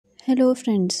Hello,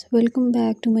 friends. Welcome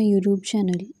back to my YouTube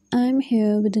channel. I'm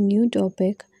here with a new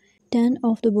topic: 10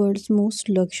 of the world's most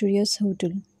luxurious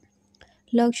hotel.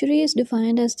 Luxury is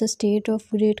defined as the state of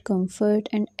great comfort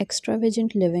and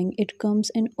extravagant living. It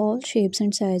comes in all shapes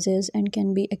and sizes and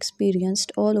can be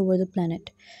experienced all over the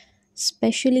planet,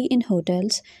 especially in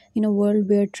hotels. In a world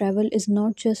where travel is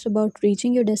not just about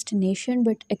reaching your destination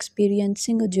but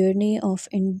experiencing a journey of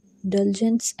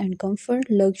indulgence and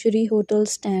comfort, luxury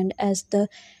hotels stand as the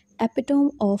epitome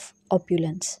of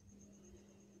opulence.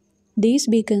 These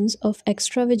beacons of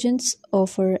extravagance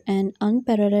offer an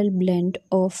unparalleled blend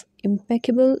of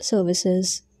impeccable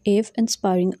services, awe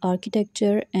inspiring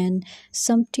architecture, and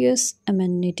sumptuous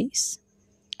amenities.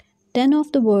 10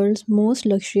 of the world's most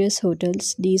luxurious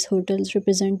hotels. These hotels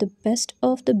represent the best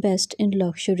of the best in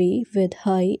luxury with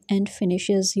high end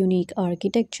finishes, unique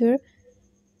architecture,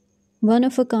 one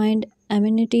of a kind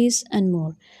amenities, and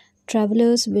more.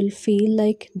 Travelers will feel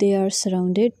like they are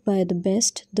surrounded by the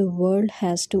best the world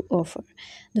has to offer.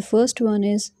 The first one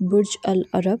is Burj Al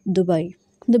Arab, Dubai.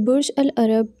 The Burj Al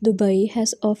Arab Dubai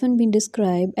has often been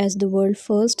described as the world's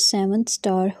first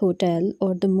seven-star hotel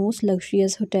or the most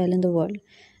luxurious hotel in the world.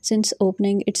 Since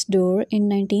opening its door in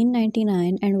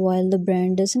 1999, and while the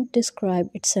brand doesn't describe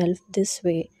itself this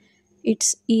way,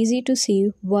 it's easy to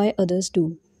see why others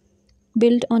do.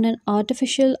 Built on an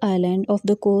artificial island off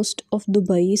the coast of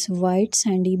Dubai's white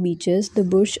sandy beaches, the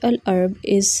Burj Al Arab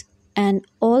is an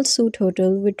all suite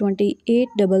hotel with 28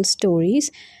 double stories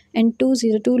and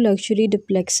 202 luxury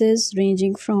duplexes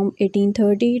ranging from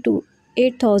 1830 to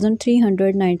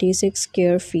 8,396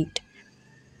 square feet.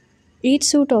 Each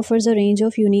suite offers a range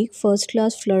of unique first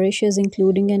class flourishes,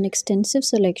 including an extensive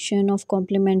selection of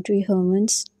complimentary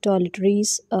hermits,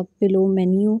 toiletries, a pillow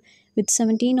menu with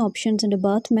 17 options, and a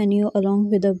bath menu, along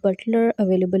with a butler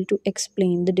available to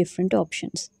explain the different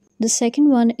options. The second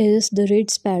one is the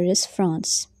Ritz Paris,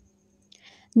 France.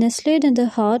 Nestled in the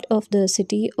heart of the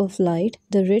City of Light,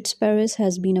 the Ritz Paris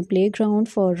has been a playground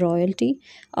for royalty,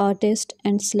 artists,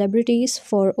 and celebrities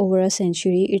for over a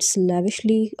century. Its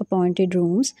lavishly appointed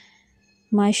rooms,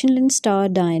 Michelin star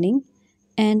dining,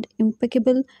 and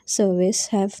impeccable service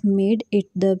have made it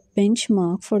the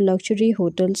benchmark for luxury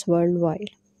hotels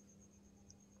worldwide.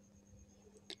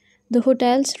 The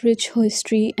hotel's rich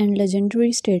history and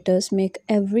legendary status make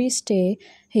every stay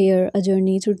here a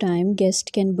journey through time.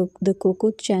 Guests can book the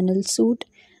Coco Chanel suite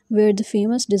where the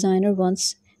famous designer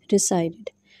once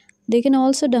resided. They can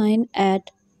also dine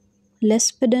at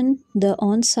L'Espadon, the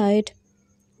on-site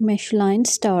Michelin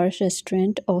star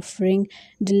restaurant offering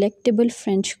delectable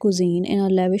French cuisine in a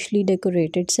lavishly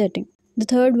decorated setting. The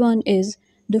third one is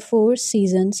the Four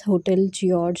Seasons Hotel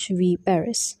George V.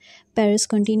 Paris. Paris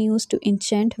continues to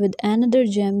enchant with another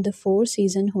gem, the Four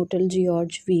Seasons Hotel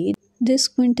George V. This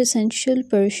quintessential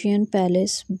Persian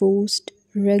palace boasts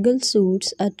regal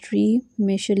suites, a three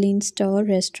Michelin star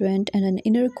restaurant, and an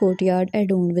inner courtyard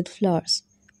adorned with flowers.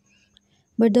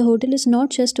 But the hotel is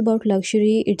not just about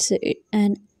luxury, it's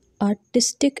an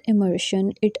artistic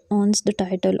immersion. It earns the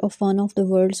title of one of the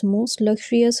world's most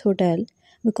luxurious hotel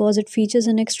because it features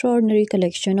an extraordinary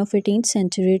collection of 18th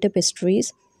century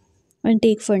tapestries,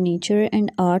 antique furniture,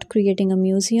 and art, creating a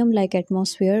museum like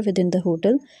atmosphere within the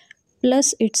hotel.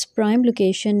 Plus, its prime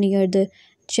location near the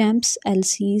Champs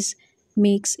Elysees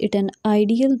makes it an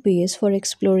ideal base for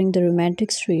exploring the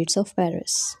romantic streets of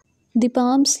Paris. The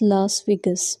Palms, Las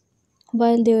Vegas.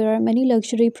 While there are many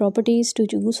luxury properties to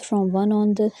choose from, one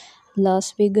on the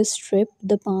Las Vegas Strip,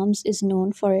 the Palms is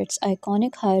known for its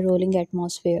iconic high rolling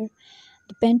atmosphere.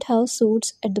 The penthouse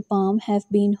suites at the Palm have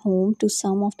been home to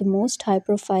some of the most high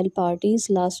profile parties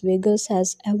Las Vegas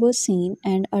has ever seen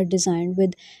and are designed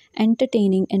with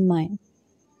entertaining in mind.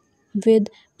 With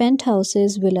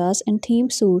penthouses, villas, and theme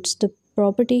suites, the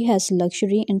property has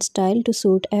luxury and style to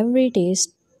suit every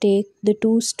taste. Take the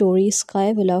two-story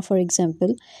Sky Villa, for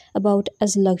example, about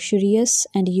as luxurious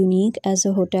and unique as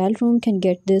a hotel room can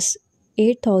get. This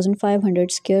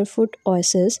 8,500 square foot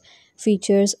oasis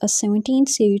features a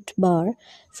 17-seat bar,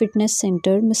 fitness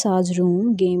center, massage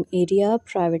room, game area,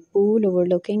 private pool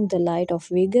overlooking the light of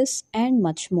Vegas, and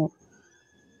much more.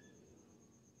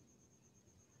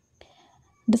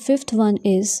 The fifth one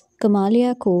is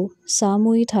Kamalia Ko,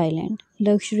 Samui, Thailand.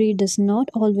 Luxury does not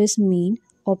always mean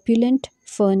opulent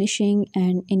furnishing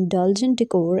and indulgent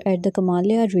decor at the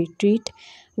Kamalia retreat.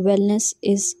 Wellness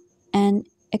is an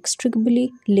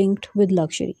inextricably linked with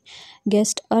luxury.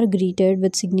 Guests are greeted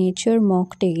with signature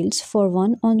mocktails for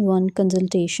one-on-one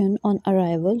consultation on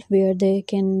arrival where they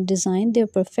can design their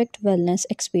perfect wellness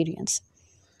experience.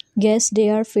 Yes, they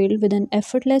are filled with an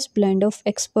effortless blend of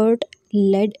expert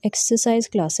led exercise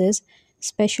classes,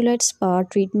 specialized spa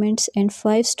treatments, and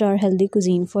 5-star healthy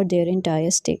cuisine for their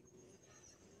entire stay.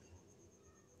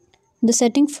 The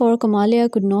setting for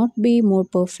Kamalia could not be more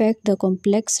perfect. The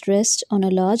complex rests on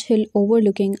a large hill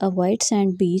overlooking a white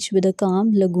sand beach with a calm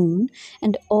lagoon,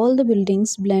 and all the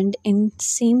buildings blend in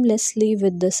seamlessly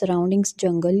with the surrounding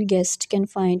jungle. Guests can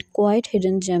find quiet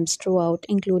hidden gems throughout,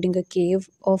 including a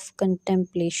cave of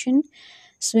contemplation,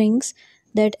 swings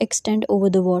that extend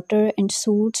over the water, and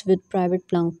suites with private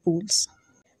plum pools.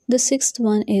 The sixth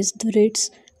one is the Ritz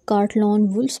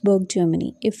Carlton Wolfsburg,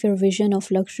 Germany. If your vision of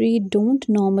luxury don't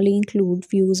normally include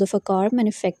views of a car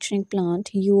manufacturing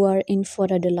plant, you are in for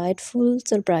a delightful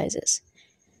surprises.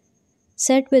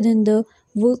 Set within the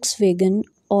Volkswagen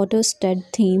Autostadt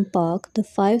theme park, the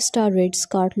five-star Ritz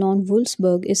Carlton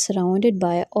Wolfsburg is surrounded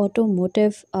by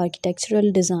automotive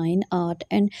architectural design, art,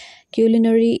 and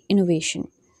culinary innovation.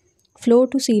 Floor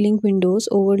to ceiling windows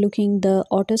overlooking the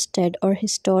Autostadt or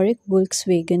historic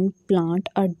Volkswagen plant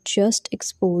are just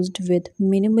exposed with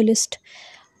minimalist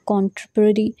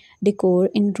contemporary decor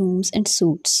in rooms and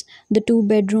suites. The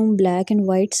two-bedroom black and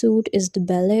white suite is the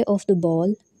belle of the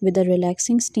ball with a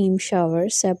relaxing steam shower,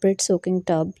 separate soaking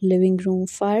tub, living room,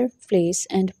 fireplace,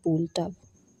 and pool tub.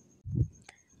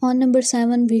 On number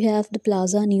 7, we have the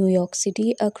Plaza New York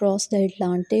City. Across the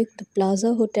Atlantic, the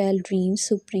Plaza Hotel reigns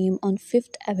supreme on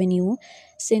Fifth Avenue.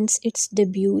 Since its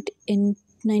debut in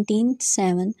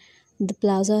 1907, the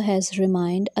Plaza has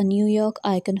remained a New York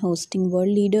icon hosting world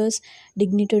leaders,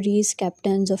 dignitaries,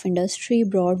 captains of industry,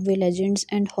 Broadway legends,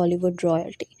 and Hollywood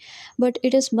royalty. But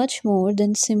it is much more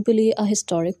than simply a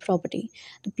historic property.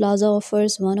 The plaza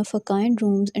offers one of a kind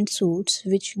rooms and suites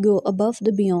which go above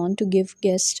the beyond to give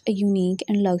guests a unique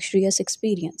and luxurious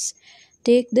experience.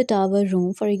 Take the tower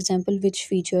room, for example, which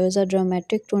features a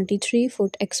dramatic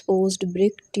 23-foot exposed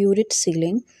brick turret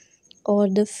ceiling, or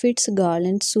the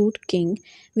Fitzgarland Suite King,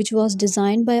 which was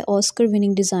designed by Oscar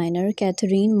winning designer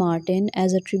Catherine Martin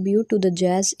as a tribute to the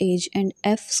jazz age and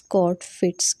F. Scott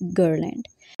Fitzgerald.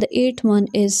 The eighth one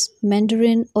is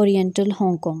Mandarin Oriental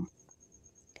Hong Kong.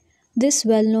 This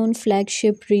well known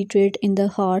flagship retreat in the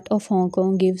heart of Hong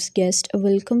Kong gives guests a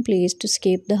welcome place to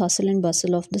escape the hustle and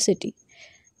bustle of the city.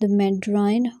 The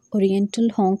Mandarin Oriental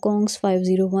Hong Kong's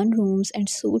 501 rooms and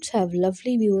suites have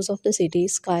lovely views of the city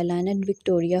skyline and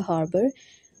Victoria Harbour,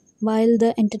 while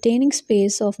the entertaining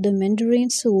space of the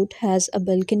Mandarin suite has a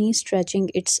balcony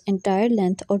stretching its entire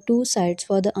length or two sides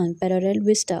for the unparalleled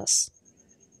vistas.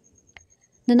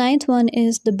 The ninth one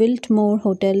is the Biltmore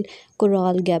Hotel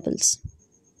Coral Gables.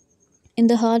 In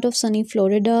the heart of sunny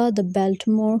Florida, the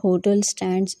Biltmore Hotel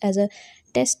stands as a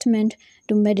testament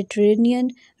to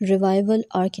Mediterranean revival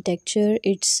architecture.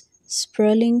 Its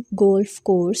sprawling golf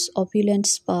course, opulent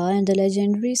spa, and the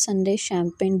legendary Sunday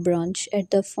champagne brunch at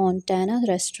the Fontana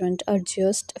restaurant are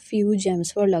just a few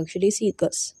gems for luxury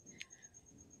seekers.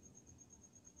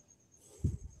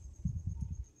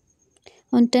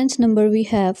 On 10th number, we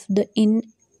have the Inn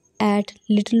at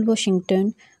Little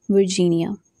Washington,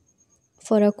 Virginia.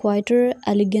 For a quieter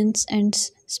elegance and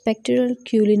spectral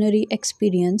culinary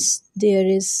experience, there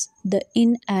is the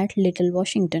Inn at Little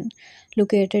Washington.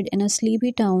 Located in a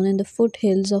sleepy town in the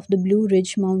foothills of the Blue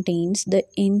Ridge Mountains, the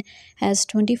inn has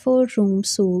 24-room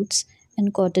suites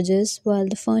and cottages. While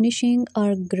the furnishings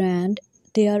are grand,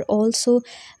 they are also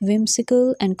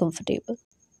whimsical and comfortable.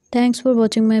 Thanks for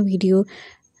watching my video.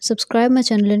 Subscribe my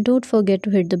channel and don't forget to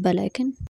hit the bell icon.